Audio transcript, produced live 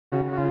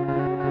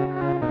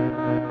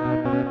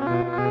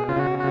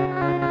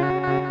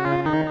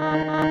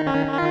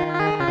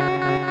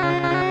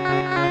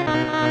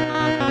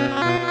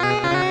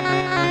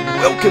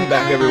Welcome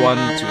back, everyone,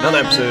 to another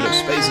episode of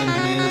Space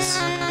Engineers.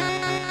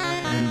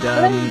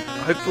 And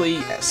hopefully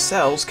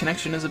Sal's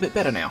connection is a bit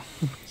better now.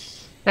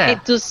 Yeah.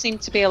 It does seem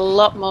to be a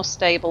lot more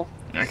stable.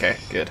 Okay,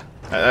 good.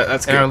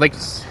 That's good. And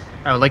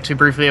I would like to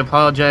briefly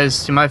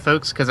apologize to my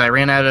folks because I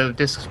ran out of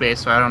disk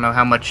space, so I don't know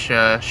how much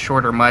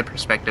shorter my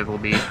perspective will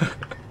be.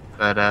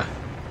 But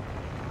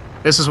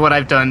this is what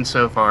I've done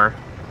so far.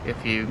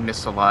 If you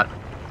missed a lot,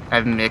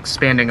 I'm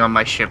expanding on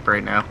my ship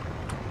right now.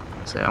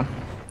 So,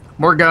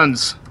 more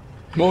guns.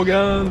 More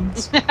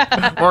guns.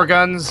 More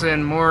guns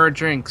and more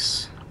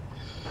drinks.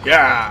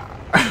 Yeah.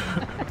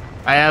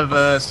 I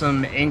have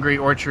some Angry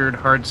Orchard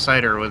hard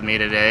cider with me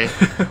today.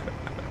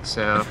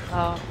 So.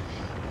 Oh.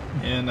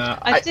 And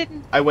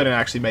I went and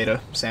actually made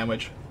a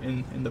sandwich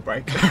in the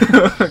break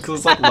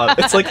because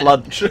it's like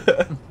lunch.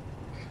 I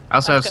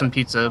also have some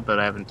pizza, but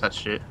I haven't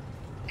touched it.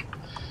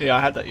 Yeah,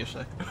 I had that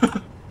yesterday.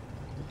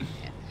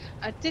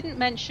 I didn't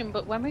mention,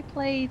 but when we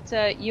played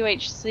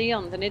UHC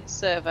on the NID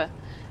server,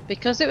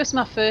 because it was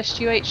my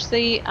first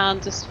UHC,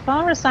 and as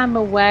far as I'm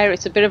aware,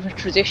 it's a bit of a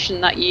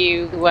tradition that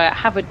you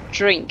have a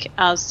drink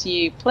as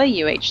you play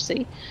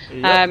UHC.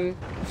 Yep.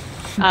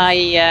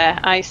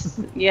 I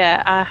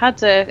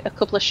had a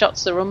couple of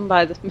shots of rum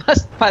by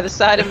the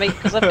side of me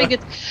because I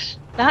figured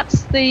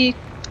that's a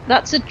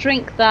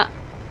drink that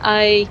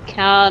I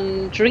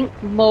can drink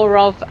more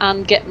of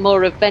and get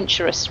more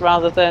adventurous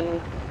rather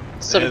than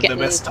sort of getting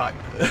the best type.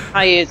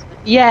 tired.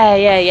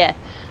 Yeah.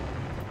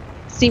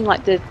 Seemed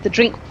like the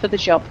drink for the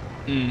job.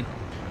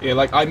 Yeah,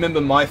 like I remember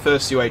my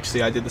first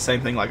UHC, I did the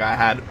same thing. Like I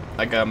had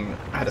a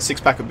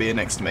 6-pack of beer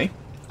next to me.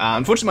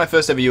 Unfortunately, my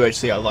first ever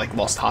UHC, I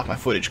lost half my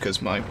footage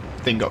because my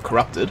thing got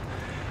corrupted.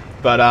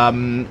 But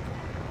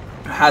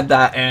had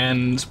that,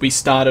 and we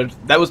started.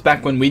 That was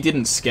back when we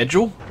didn't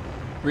schedule,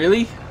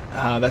 really.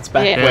 That's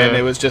back when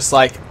it was just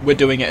like we're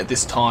doing it at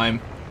this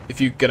time.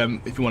 If you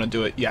want to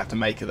do it, you have to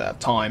make it that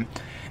time.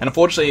 And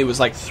unfortunately, it was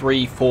like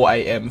 3-4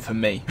 a.m. for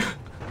me.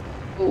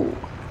 Ooh.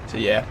 So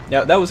yeah,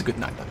 that was a good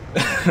night though.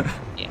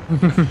 Yeah.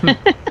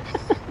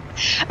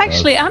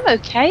 Actually, I'm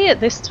okay at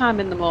this time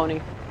in the morning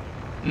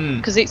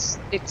because it's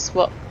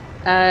what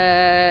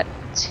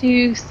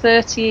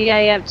 2:30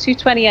 a.m.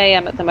 2:20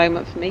 a.m. at the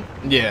moment for me.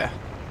 Yeah.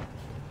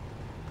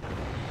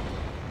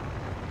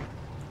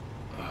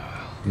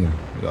 Yeah,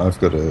 I've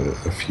got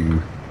a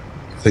few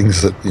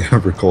things that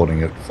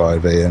recording at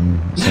 5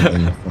 a.m.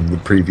 something from the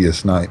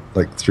previous night,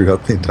 like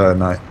throughout the entire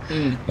night.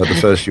 Like the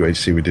first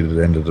UHC we did, it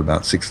ended at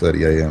about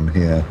 6:30 a.m.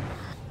 here,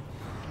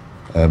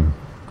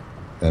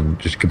 and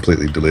just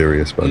completely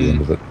delirious by the end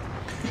of it.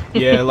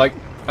 Yeah, like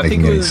I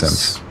think it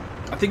sense.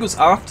 it was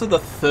after the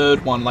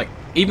third one. Like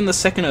even the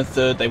second and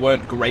third, they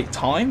weren't great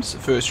times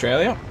for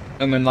Australia,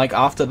 and then like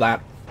after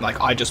that. Like,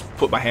 I just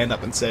put my hand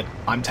up and said,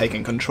 I'm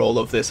taking control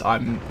of this.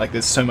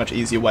 There's so much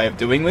easier way of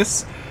doing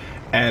this.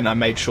 And I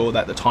made sure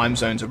that the time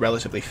zones are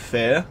relatively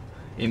fair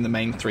in the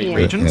main three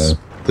regions. Yeah,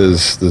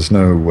 there's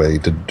no way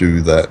to do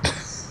that.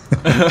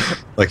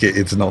 Like,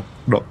 it's not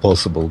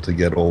possible to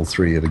get all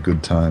three at a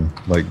good time.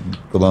 Like,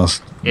 the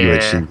last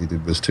UHC we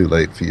did was too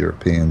late for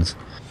Europeans.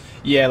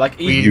 Yeah, like...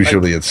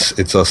 Usually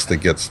it's us that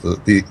gets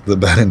the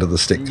bad end of the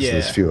stick because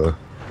there's fewer.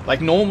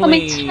 Like,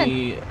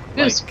 normally... it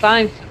was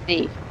fine for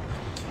me.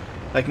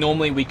 Like,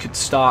 normally we could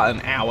start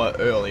an hour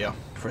earlier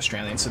for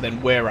Australians, so then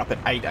we're up at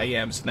 8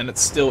 a.m, so then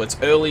it's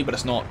early, but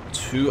it's not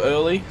too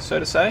early, so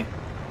to say.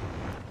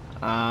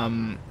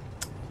 So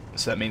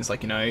that means,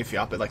 like, if you're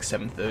up at, like,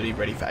 7:30,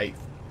 ready for 8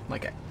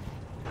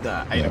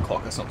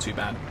 o'clock, that's not too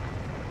bad.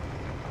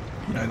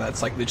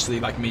 That's, like,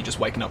 literally, like, me just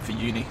waking up for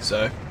uni,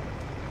 so...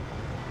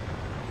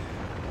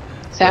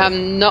 So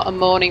I'm not a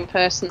morning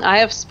person. I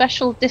have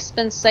special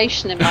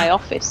dispensation in my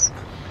office.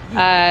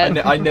 I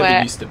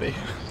never used to be.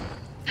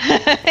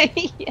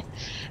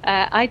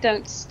 I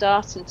don't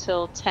start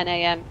until 10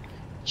 a.m.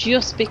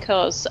 just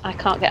because I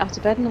can't get out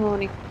of bed in the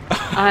morning.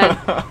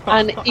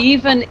 And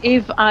even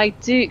if I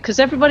do, because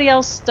everybody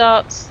else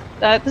starts,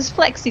 there's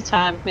flexi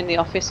time in the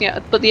office,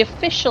 but the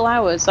official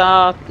hours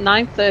are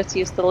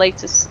 9:30 is the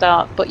latest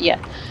start. But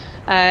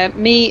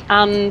me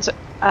and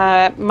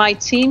my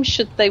team,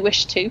 should they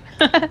wish to,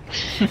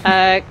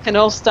 can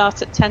all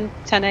start at 10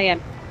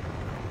 a.m.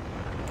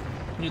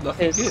 You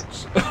lucky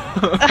gits.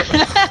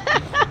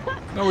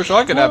 I wish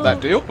I could have that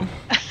deal.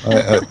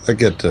 I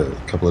get a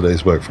couple of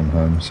days work from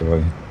home,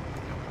 so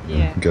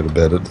I go to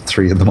bed at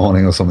 3 in the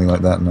morning or something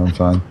like that, and I'm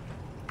fine.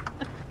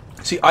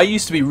 See, I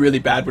used to be really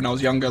bad when I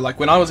was younger. Like,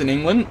 when I was in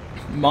England,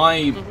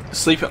 my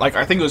sleep... Like,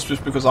 I think it was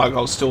just because I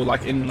was still,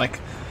 like, in,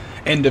 like,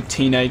 end of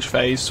teenage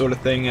phase sort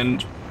of thing,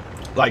 and,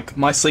 like,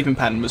 my sleeping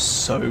pattern was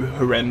so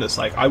horrendous.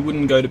 Like, I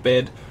wouldn't go to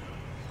bed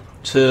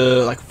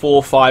to, like, 4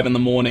 or 5 in the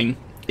morning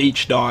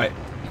each night,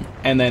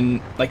 and then,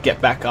 like,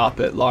 get back up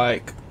at,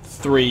 like...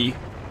 3,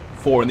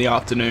 4 in the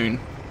afternoon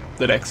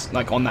the next,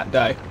 like, on that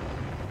day.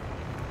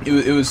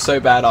 It was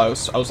so bad. I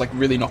was like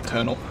really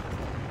nocturnal.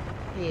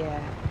 Yeah,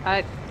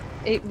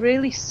 it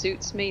really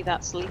suits me,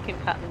 that sleeping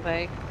pattern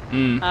though.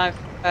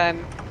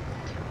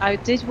 I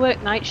did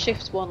work night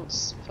shifts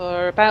once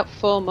for about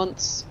 4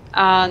 months,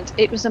 and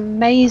it was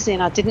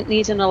amazing. I didn't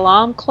need an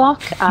alarm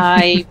clock.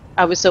 I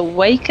was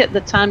awake at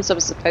the times I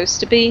was supposed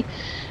to be.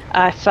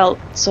 I felt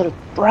sort of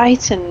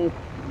bright-eyed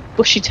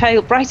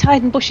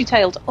and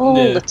bushy-tailed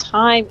all the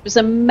time. It was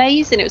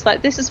amazing. It was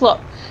like, this is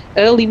what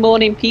early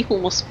morning people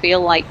must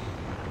feel like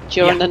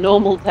during a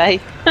normal day.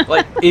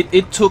 Like,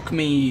 it took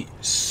me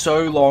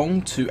so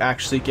long to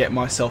actually get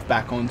myself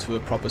back onto a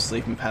proper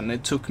sleeping pattern.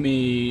 It took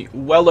me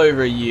well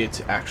over a year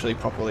to actually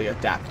properly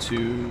adapt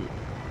to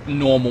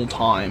normal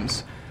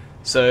times.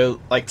 So,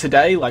 like,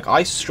 today, like,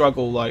 I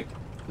struggle, like,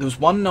 there was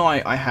one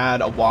night I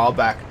had a while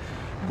back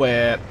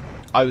where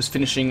I was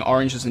finishing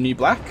Orange is the New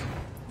Black,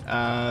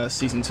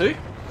 Season 2,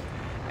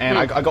 and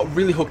I got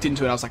really hooked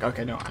into it. I was like,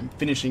 okay, no, I'm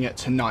finishing it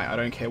tonight. I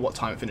don't care what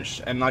time it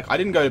finished. And, like, I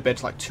didn't go to bed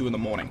till, like, 2 in the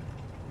morning.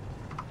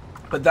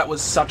 But that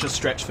was such a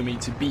stretch for me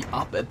to be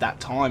up at that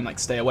time, like,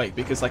 stay awake,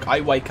 because, like,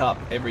 I wake up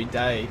every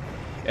day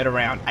at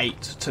around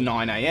 8 to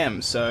 9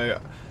 a.m.,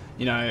 so,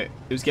 you know, it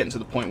was getting to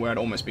the point where I'd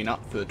almost been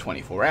up for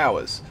 24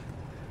 hours.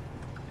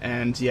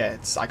 And yeah,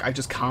 it's like I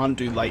just can't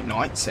do late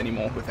nights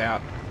anymore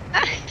without.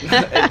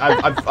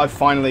 I've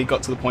finally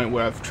got to the point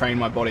where I've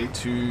trained my body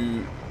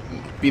to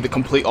be the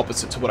complete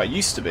opposite to what I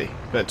used to be,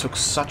 but it took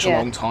such a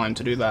long time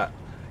to do that.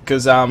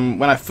 Because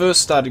when I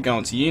first started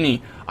going to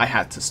uni, I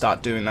had to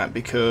start doing that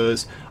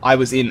because I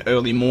was in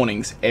early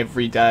mornings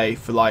every day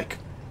for like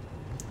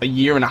a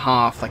year and a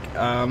half. Like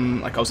I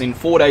was in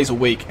 4 days a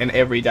week, and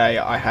every day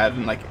I had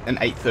like an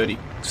 8:30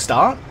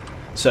 start.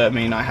 So, I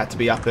mean, I had to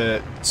be up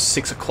at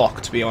 6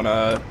 o'clock to be on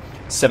a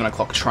 7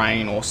 o'clock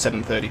train or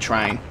 7:30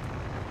 train.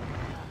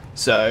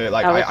 So,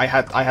 like, I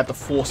had to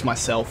force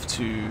myself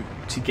to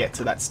get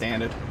to that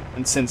standard.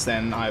 And since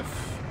then, I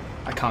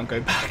can't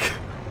go back.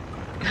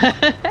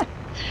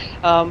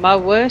 My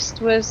worst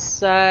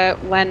was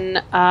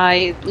when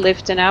I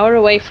lived an hour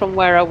away from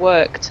where I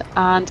worked,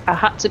 and I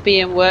had to be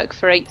in work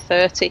for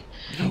 8:30.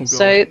 Oh,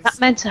 so that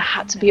meant I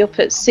had to be up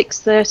at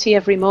 6:30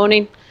 every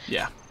morning.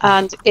 Yeah.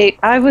 And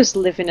I was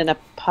living in a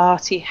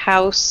party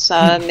house,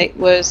 and it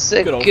was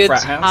a good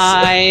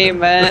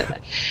time.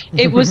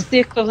 It was the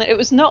equivalent. It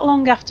was not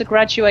long after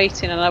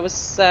graduating, and I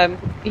was,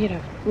 you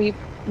know, we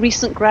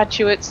recent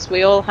graduates.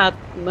 We all had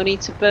money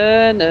to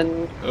burn,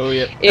 and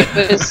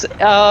it was,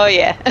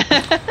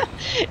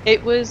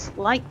 it was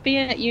like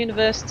being at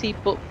university,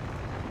 but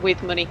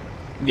with money.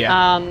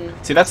 Yeah.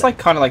 See, that's like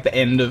kind of like the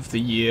end of the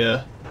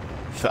year.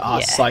 For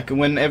us, like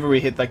whenever we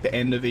hit like the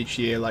end of each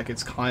year, like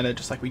it's kind of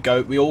just like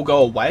we all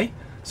go away.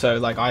 So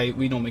like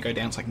we normally go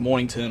down to like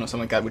Mornington or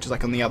something like that, which is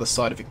like on the other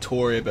side of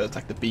Victoria, but it's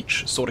like the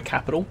beach sort of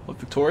capital of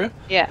Victoria.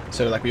 Yeah.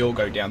 So like we all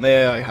go down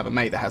there. I have a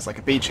mate that has like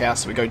a beach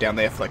house, so we go down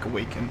there for like a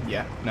week, and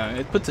no,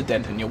 it puts a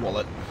dent in your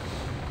wallet.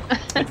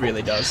 It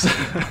really does.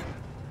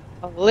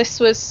 Well,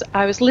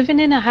 I was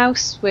living in a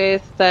house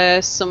with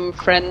some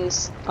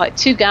friends, like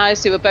 2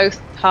 guys who were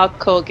both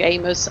hardcore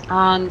gamers,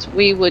 and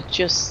we would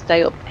just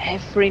stay up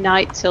every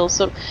night till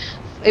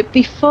it'd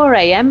be 4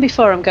 a.m.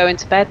 before I'm going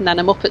to bed, and then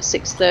I'm up at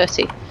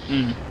 6:30.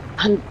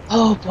 And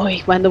oh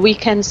boy, when the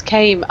weekends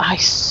came, I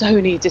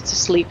so needed to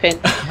sleep in.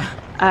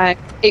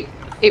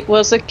 It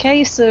was a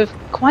case of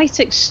quite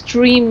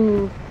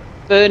extreme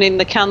burning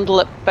the candle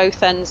at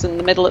both ends and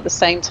the middle at the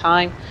same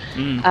time.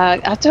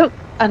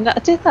 And I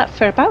did that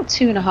for about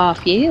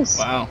 2.5 years.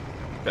 Wow.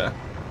 Okay.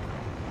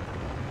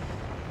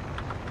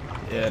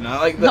 Yeah, no,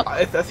 like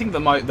I think the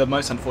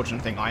most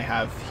unfortunate thing I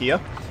have here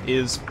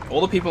is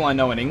all the people I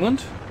know in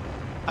England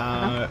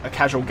are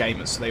casual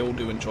gamers, so they all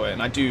do enjoy it.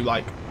 And I do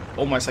like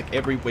almost like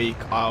every week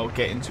I'll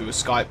get into a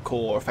Skype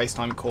call or a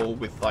FaceTime call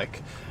with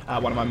like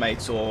one of my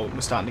mates, or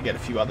we're starting to get a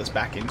few others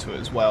back into it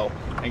as well,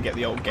 and get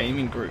the old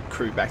gaming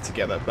crew back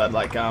together. But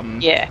like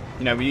you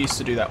know, we used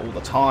to do that all the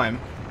time.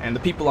 And the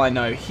people I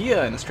know here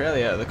in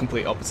Australia are the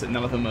complete opposite.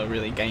 None of them are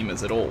really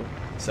gamers at all.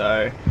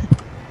 So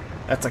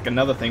that's like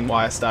another thing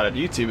why I started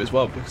YouTube as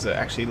well, because it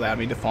actually allowed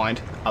me to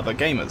find other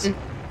gamers.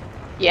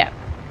 Yeah,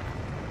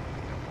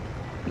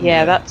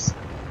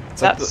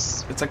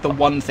 it's like the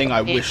one thing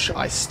I wish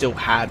I still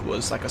had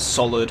was like a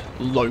solid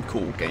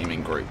local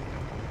gaming group.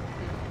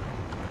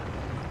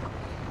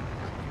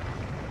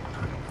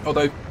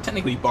 Although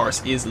technically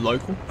Boris is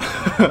local,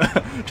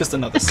 just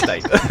another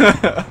state.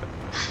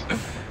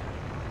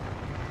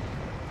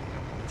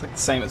 It's like the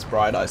same as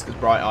Bright Eyes, because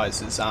Bright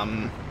Eyes is, I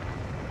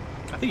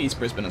think East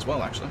Brisbane as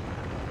well, actually.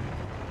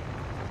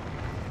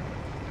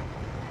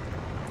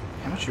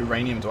 How much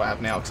uranium do I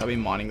have now? Because I've been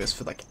mining this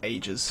for like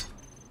ages.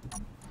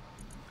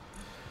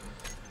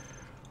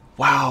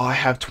 Wow, I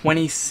have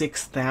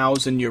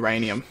 26,000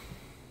 uranium.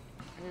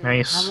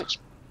 Nice. How much?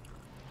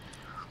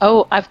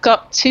 Oh, I've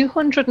got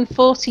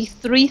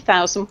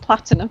 243,000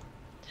 platinum.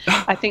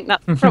 I think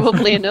that's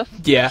probably enough.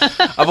 Yeah,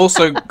 I've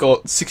also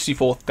got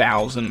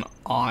 64,000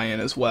 iron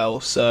as well,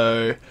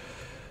 so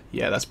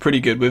yeah, that's pretty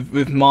good.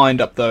 We've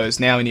mined up those.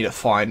 Now we need to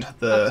find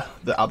the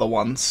other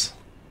ones.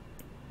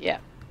 Yeah.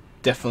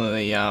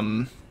 Definitely,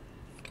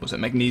 was it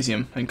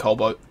magnesium and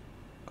cobalt?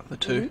 The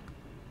two.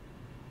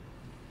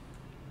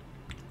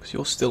 Because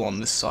you're still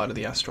on this side of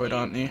the asteroid,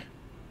 aren't you?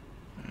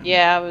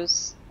 Yeah, I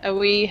was Are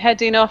we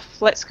heading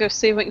off? Let's go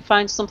see if we can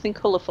find something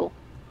colourful.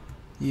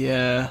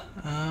 Yeah.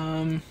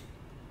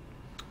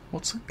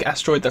 What's an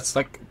asteroid that's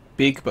like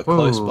big but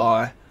close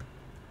by?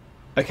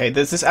 Okay,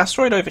 there's this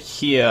asteroid over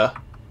here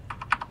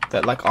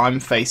that like I'm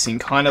facing.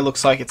 Kind of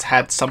looks like it's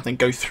had something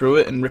go through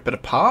it and rip it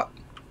apart.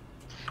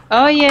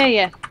 Oh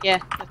yeah.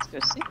 Let's go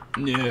see.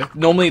 Yeah.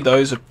 Normally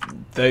those are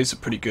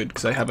pretty good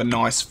because they have a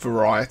nice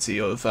variety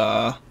of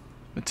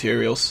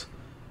materials.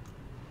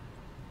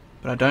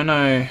 But I don't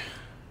know.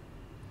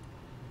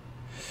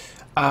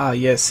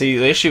 Yeah. See,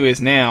 the issue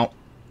is now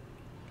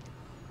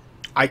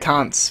we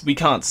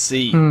can't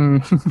see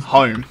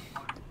home.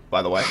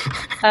 By the way.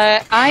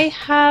 I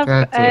have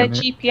God a damn it.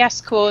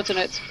 GPS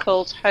coordinate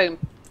called home.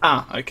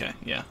 Okay.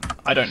 Yeah.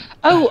 I don't.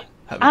 Oh,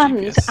 have a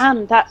GPS.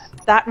 and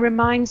that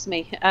reminds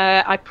me.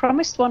 I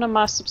promised one of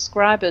my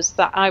subscribers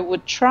that I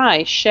would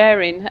try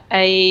sharing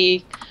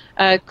a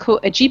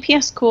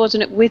GPS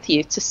coordinate with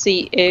you to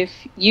see if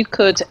you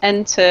could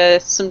enter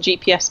some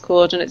GPS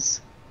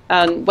coordinates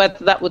and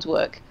whether that would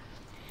work.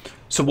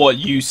 So what?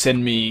 You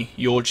send me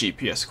your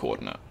GPS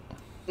coordinate.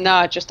 No,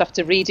 I just have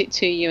to read it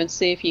to you and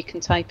see if you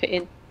can type it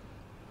in.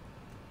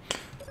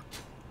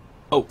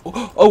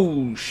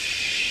 Oh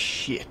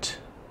shit.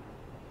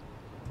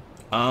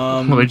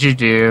 What'd you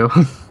do?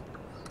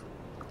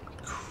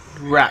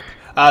 Crap.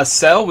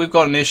 Cell, we've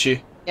got an issue.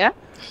 Yeah?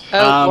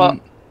 Oh, what?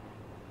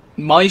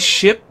 My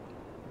ship,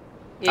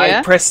 Yeah?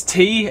 I pressed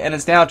T and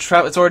it's now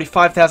trapped. It's already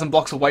 5,000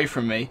 blocks away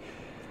from me.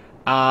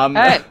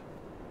 Oh.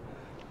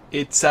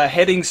 It's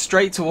heading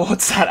straight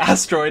towards that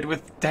asteroid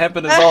with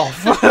dampeners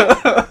off.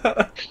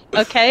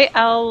 Okay,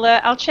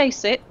 I'll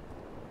chase it.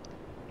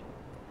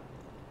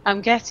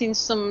 I'm getting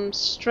some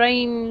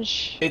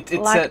strange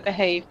lag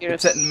behaviour.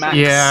 It's at max.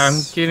 Yeah,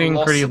 I'm getting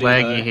pretty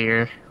velocity, laggy though.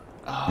 here.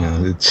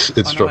 Yeah, it's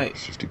no, dropped wait.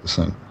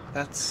 50%.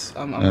 That's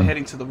I'm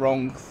heading to the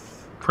wrong.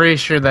 Pretty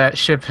sure that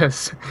ship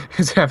is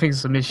having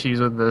some issues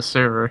with the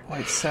server.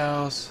 Wait,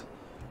 cells,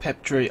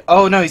 Pepdry.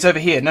 Oh no, he's over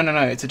here. No.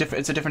 It's a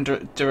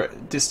different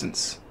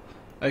distance.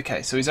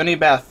 Okay, so he's only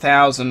about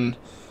 1,000.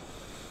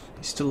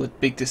 He's still a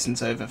big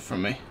distance over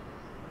from me.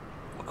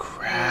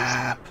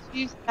 Crap.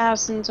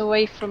 2,000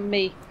 away from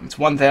me. It's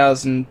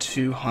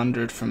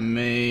 1,200 from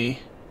me.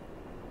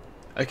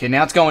 Okay,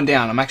 now it's going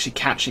down. I'm actually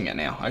catching it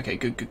now. Okay,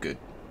 good.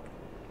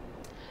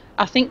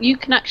 I think you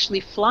can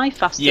actually fly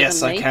faster Yes,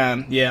 than me. I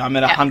can. Yeah, I'm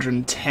at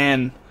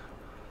 110.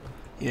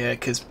 Yeah,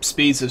 because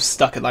speeds have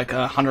stuck at like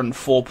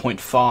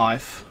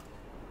 104.5.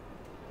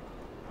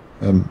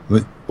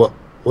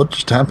 What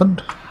just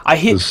happened? I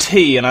hit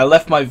T and I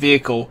left my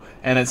vehicle,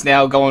 and it's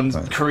now going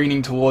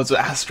careening towards the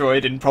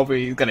asteroid and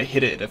probably going to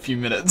hit it in a few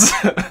minutes.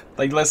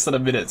 Like less than a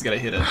minute, it's going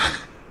to hit it.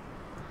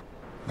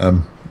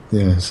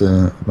 Yeah,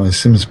 so my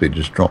sim speed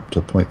just dropped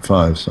to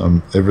 0.5,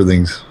 so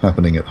everything's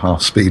happening at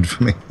half speed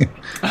for me.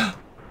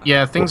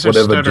 Yeah, things are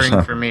Whatever just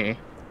stuttering for happened. me.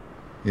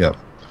 Yep.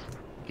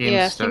 Game's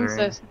Yeah,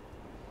 stuttering.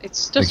 it's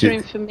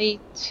stuttering for me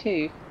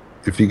too.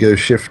 If you go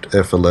Shift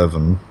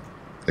F11,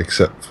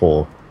 except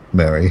for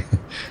Mary,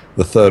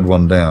 the third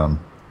one down,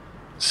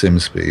 sim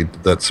speed,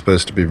 that's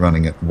supposed to be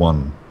running at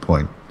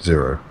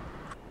 1.0.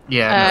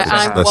 Yeah, no,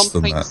 I'm less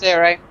than that.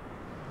 1.0.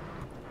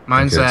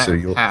 mine's Okay, at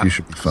so half, you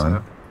should be fine.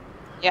 so-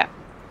 Yeah.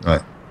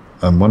 Right.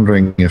 I'm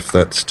wondering if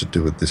that's to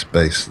do with this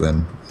base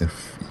then,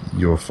 if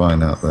you're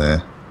fine out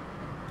there.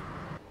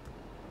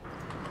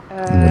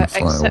 wouldn't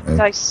fly Except away.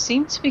 I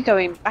seem to be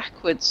going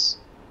backwards.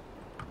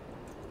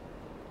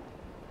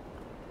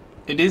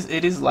 It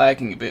is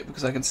lagging a bit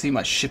because I can see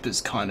my ship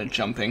is kind of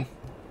jumping.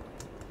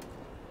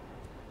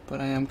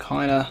 But I am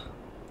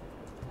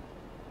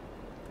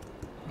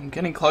I'm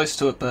getting close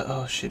to it, but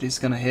oh shit, he's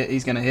gonna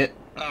hit.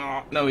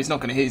 Oh, no, he's not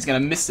gonna hit, he's gonna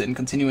miss it and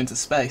continue into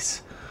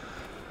space.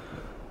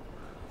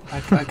 I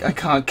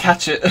can't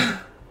catch it.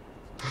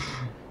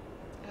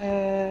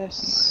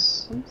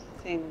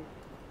 Something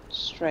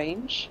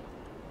strange.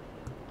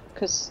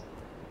 Because...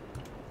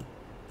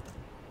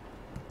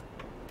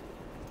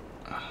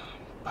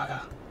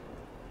 Bugger.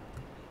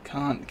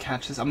 Can't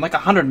catch this. I'm like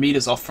 100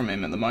 meters off from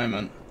him at the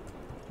moment.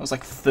 I was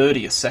like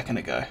 30 a second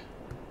ago.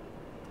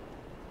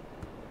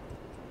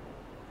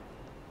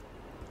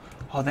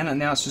 Oh,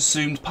 now it's just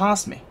zoomed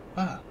past me.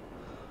 Ah.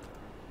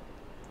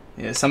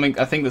 Yeah,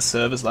 I think the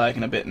server's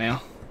lagging a bit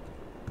now.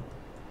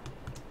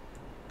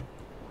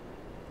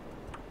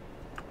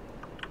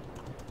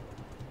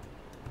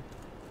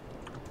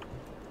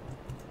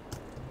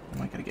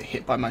 Am I gonna get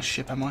hit by my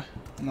ship, am I?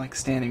 I'm like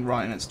standing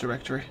right in its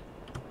directory.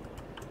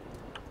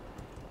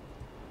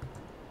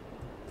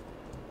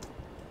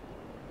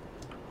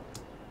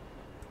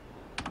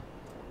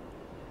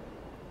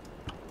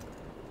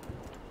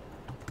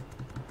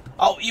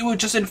 Oh, you were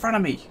just in front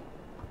of me!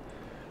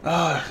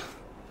 I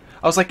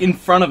was like in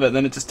front of it,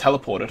 then it just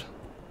teleported.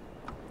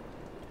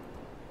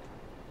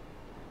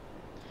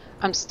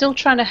 I'm still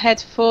trying to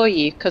head for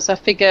you because I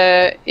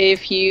figure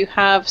if you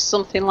have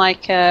something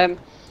like an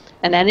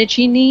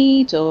energy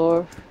need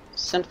or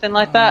something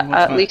like that,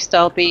 at least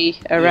I'll be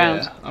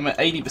around. Yeah, I'm at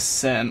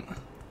 80%.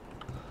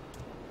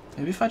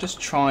 Maybe if I just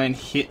try and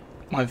hit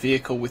my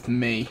vehicle with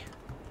me.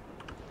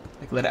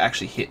 Like, let it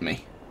actually hit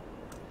me.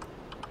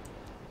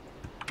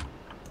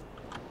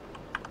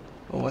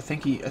 Oh, I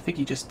think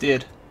he just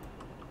did.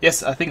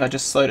 Yes, I think I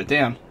just slowed it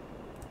down.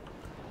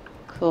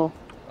 Cool.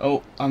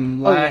 Oh,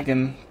 I'm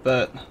lagging,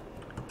 but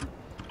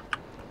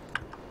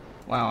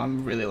wow,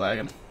 I'm really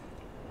lagging.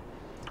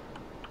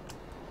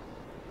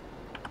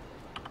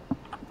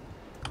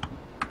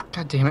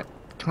 God damn it.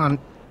 Come on.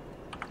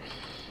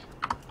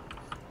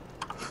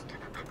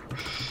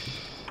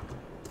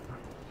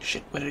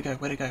 Shit, where did it go?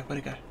 Where did it go? Where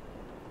did it go?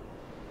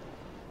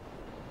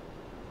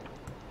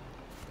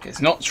 Okay,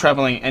 it's not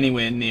travelling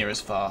anywhere near as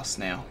fast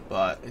now,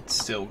 but it's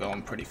still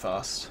going pretty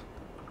fast.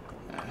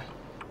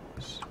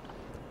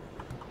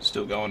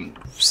 Still going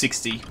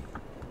 60,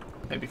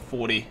 maybe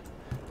 40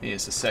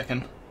 meters a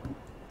second.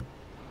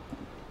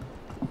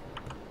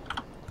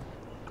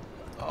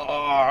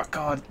 Oh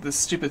god, this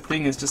stupid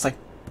thing is just like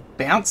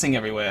bouncing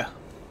everywhere.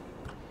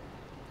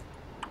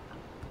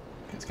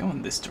 Okay, it's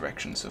going this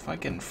direction, so if I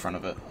get in front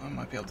of it, I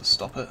might be able to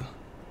stop it.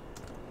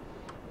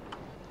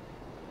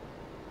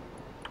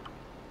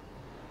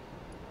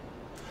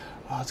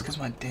 Oh, it's because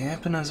my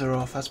dampeners are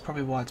off. That's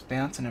probably why it's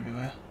bouncing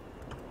everywhere.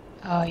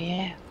 Oh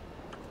yeah.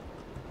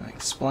 That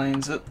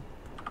explains it.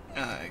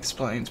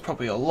 Explains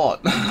probably a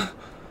lot.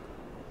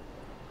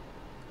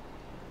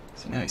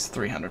 So now he's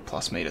 300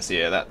 plus meters.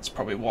 Yeah, that's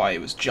probably why he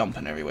was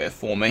jumping everywhere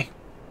for me.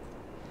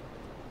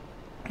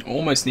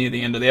 Almost near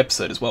the end of the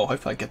episode as well.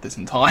 Hopefully I get this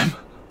in time.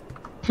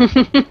 Come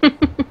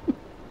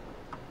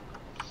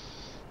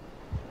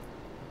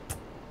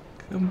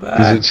back.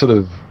 Is it sort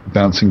of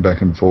bouncing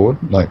back and forward?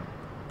 Like,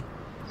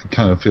 it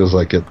kind of feels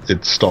like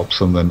it stops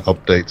and then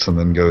updates and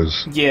then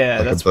goes like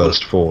that's a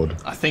burst forward.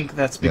 I think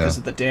that's because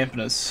of the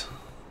dampeners.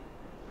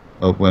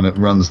 When it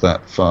runs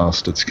that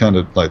fast, it's kind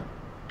of like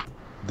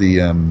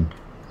the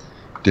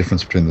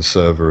difference between the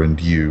server and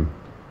you.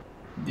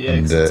 Yeah,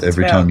 and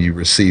every time you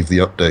receive the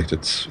update,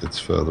 it's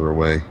further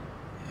away. Yeah.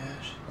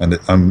 And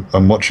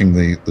I'm watching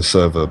the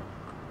server,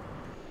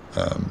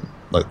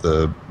 like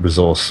the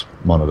resource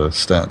monitor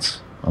stats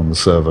on the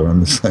server,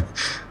 and there's like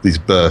these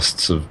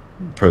bursts of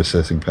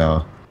processing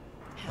power,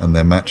 and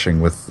they're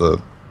matching with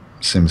the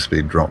sim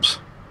speed drops.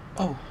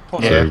 Oh,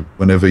 so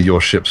whenever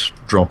your ship's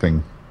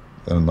dropping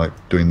and like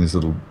doing these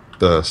little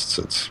bursts,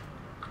 it's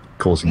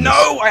causing.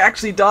 No, I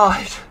actually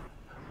died.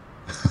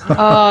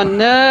 Oh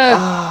no!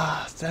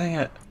 Ah, dang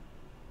it.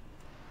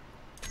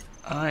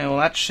 Alright, well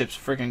that ship's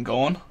freaking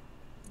gone.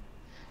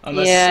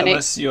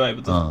 Unless you're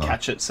able to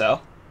catch it,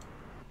 Sal.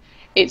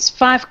 It's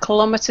 5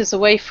 kilometers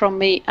away from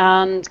me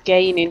and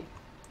gaining.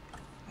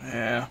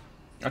 Yeah.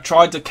 I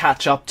tried to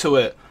catch up to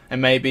it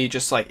and maybe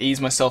just like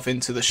ease myself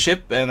into the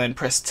ship and then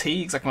press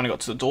T exactly when I got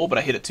to the door, but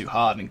I hit it too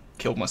hard and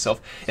killed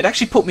myself. It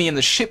actually put me in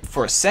the ship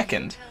for a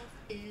second.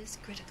 Is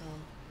critical.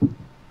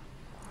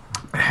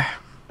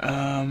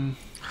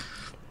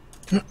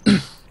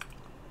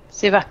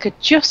 See if I could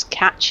just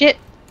catch it.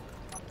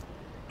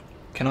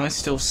 Can I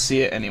still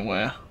see it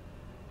anywhere?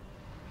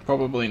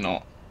 Probably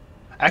not.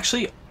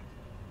 Actually,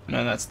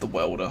 no, that's the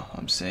welder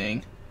I'm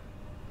seeing.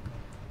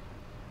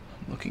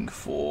 I'm looking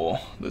for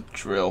the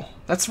drill.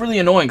 That's really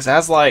annoying because it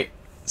has like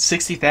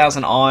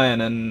 60,000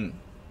 iron and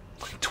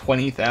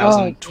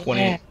 20,000,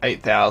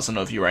 28,000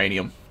 of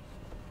uranium.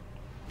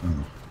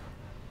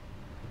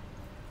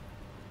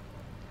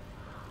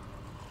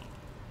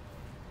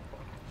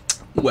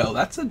 Well,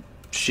 that's a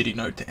shitty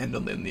note to end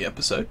on in the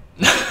episode.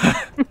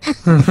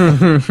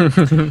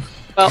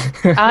 Well,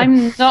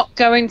 I'm not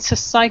going to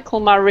cycle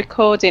my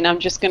recording. I'm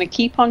just going to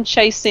keep on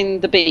chasing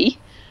the bee.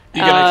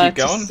 You're going to keep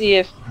to going? see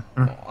if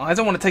I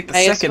don't want to take the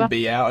second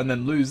bee out and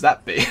then lose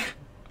that bee.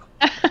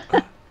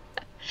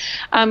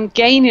 I'm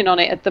gaining on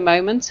it at the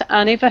moment,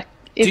 and if I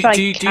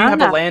do you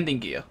have a landing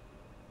gear?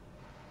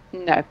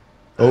 No.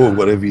 Oh,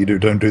 whatever you do,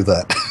 don't do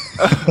that.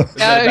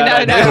 No.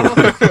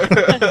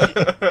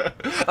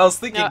 I was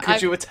thinking, No,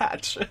 could you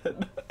attach?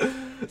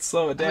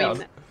 Slow it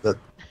down.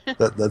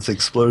 That's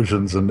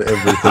explosions and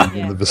everything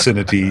in the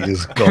vicinity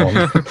is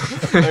gone.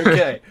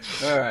 Okay,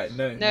 all right,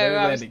 no.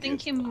 I was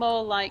thinking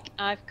more like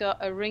I've got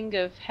a ring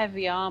of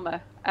heavy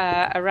armor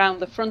around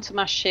the front of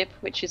my ship,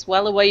 which is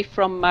well away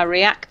from my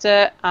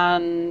reactor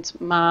and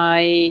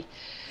my.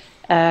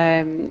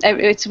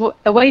 It's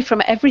away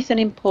from everything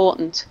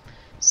important.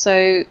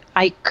 So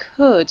I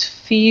could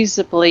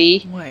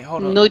feasibly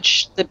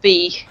nudge the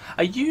bee.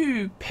 Are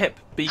you Pep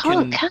Beacon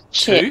Can't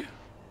catch 2? it.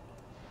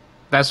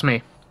 That's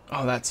me.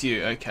 Oh, that's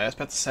you. Okay, I was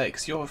about to say,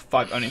 because you're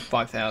only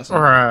 5,000.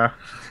 Or,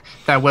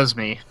 that was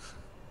me.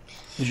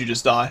 Did you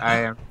just die?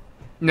 I am.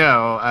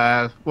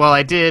 No, well,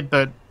 I did,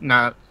 but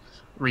not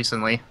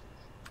recently.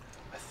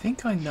 I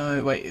think I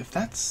know. Wait, if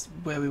that's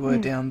where we were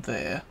down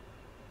there,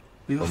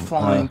 we were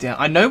flying down.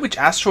 I know which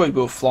asteroid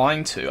we were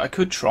flying to. I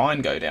could try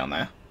and go down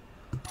there.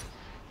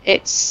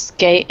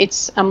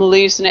 I'm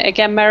losing it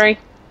again, Mary.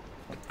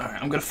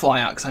 Alright, I'm gonna fly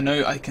out because I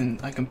know I can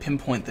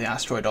pinpoint the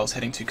asteroid I was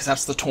heading to because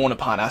that's the torn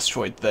apart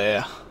asteroid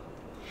there.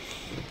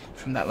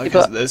 From that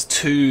location, there's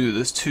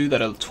two that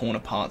are torn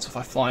apart. So if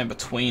I fly in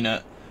between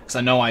it, because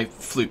I know I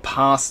flew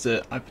past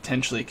it, I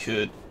potentially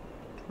could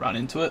run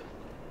into it.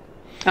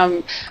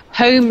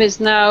 Home is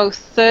now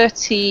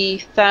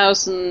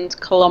 30,000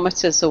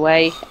 kilometres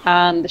away,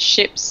 and the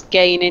ship's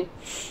gaining.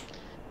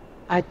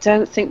 I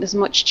don't think there's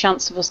much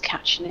chance of us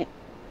catching it.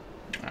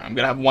 I'm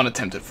going to have one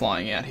attempt at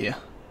flying out here.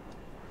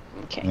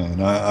 Okay.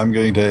 And I'm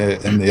going to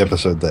end the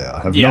episode there.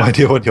 I have no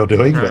idea what you're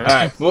doing, but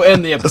Alright, we'll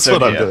end the episode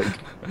that's what here. I'm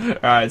doing.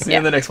 Alright, see you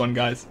in the next one,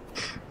 guys.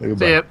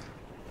 Goodbye. See ya.